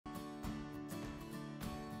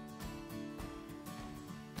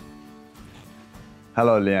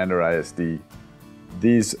Hello, Leander ISD.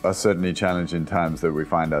 These are certainly challenging times that we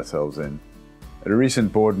find ourselves in. At a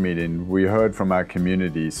recent board meeting, we heard from our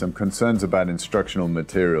community some concerns about instructional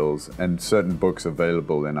materials and certain books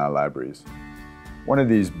available in our libraries. One of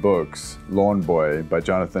these books, Lawn Boy by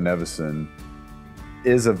Jonathan Everson,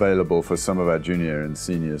 is available for some of our junior and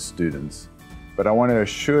senior students. But I want to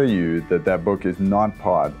assure you that that book is not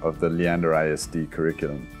part of the Leander ISD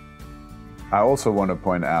curriculum. I also want to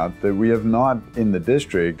point out that we have not, in the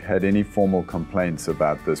district, had any formal complaints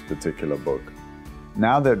about this particular book.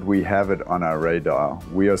 Now that we have it on our radar,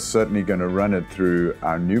 we are certainly going to run it through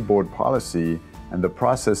our new board policy and the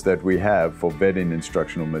process that we have for vetting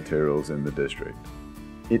instructional materials in the district.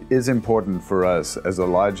 It is important for us as a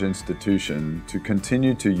large institution to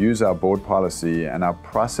continue to use our board policy and our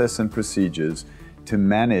process and procedures to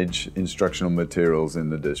manage instructional materials in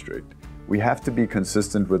the district. We have to be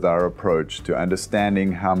consistent with our approach to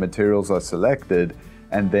understanding how materials are selected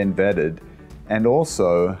and then vetted, and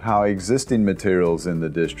also how existing materials in the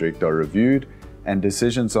district are reviewed and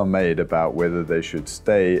decisions are made about whether they should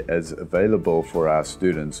stay as available for our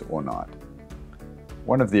students or not.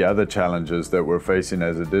 One of the other challenges that we're facing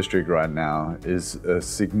as a district right now is a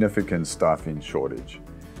significant staffing shortage.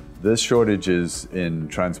 This shortage is in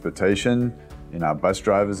transportation, in our bus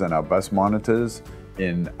drivers and our bus monitors,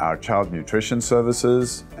 in our child nutrition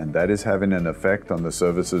services, and that is having an effect on the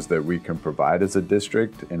services that we can provide as a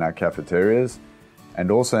district in our cafeterias, and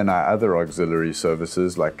also in our other auxiliary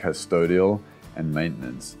services like custodial and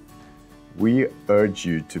maintenance. We urge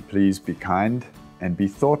you to please be kind and be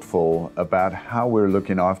thoughtful about how we're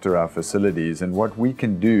looking after our facilities and what we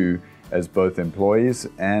can do as both employees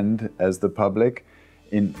and as the public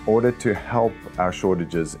in order to help our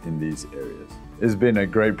shortages in these areas. It's been a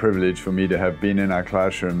great privilege for me to have been in our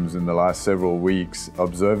classrooms in the last several weeks,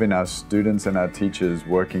 observing our students and our teachers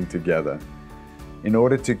working together. In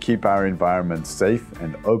order to keep our environment safe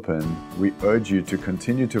and open, we urge you to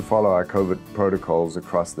continue to follow our COVID protocols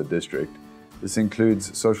across the district. This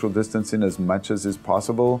includes social distancing as much as is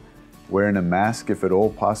possible, wearing a mask if at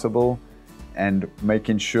all possible, and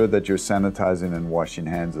making sure that you're sanitizing and washing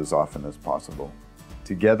hands as often as possible.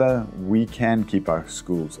 Together, we can keep our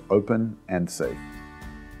schools open and safe.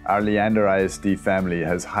 Our Leander ISD family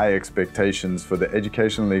has high expectations for the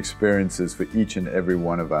educational experiences for each and every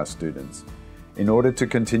one of our students. In order to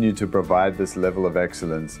continue to provide this level of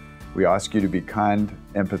excellence, we ask you to be kind,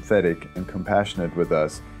 empathetic, and compassionate with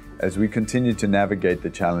us as we continue to navigate the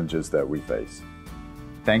challenges that we face.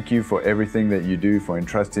 Thank you for everything that you do, for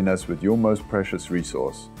entrusting us with your most precious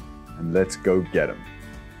resource, and let's go get them.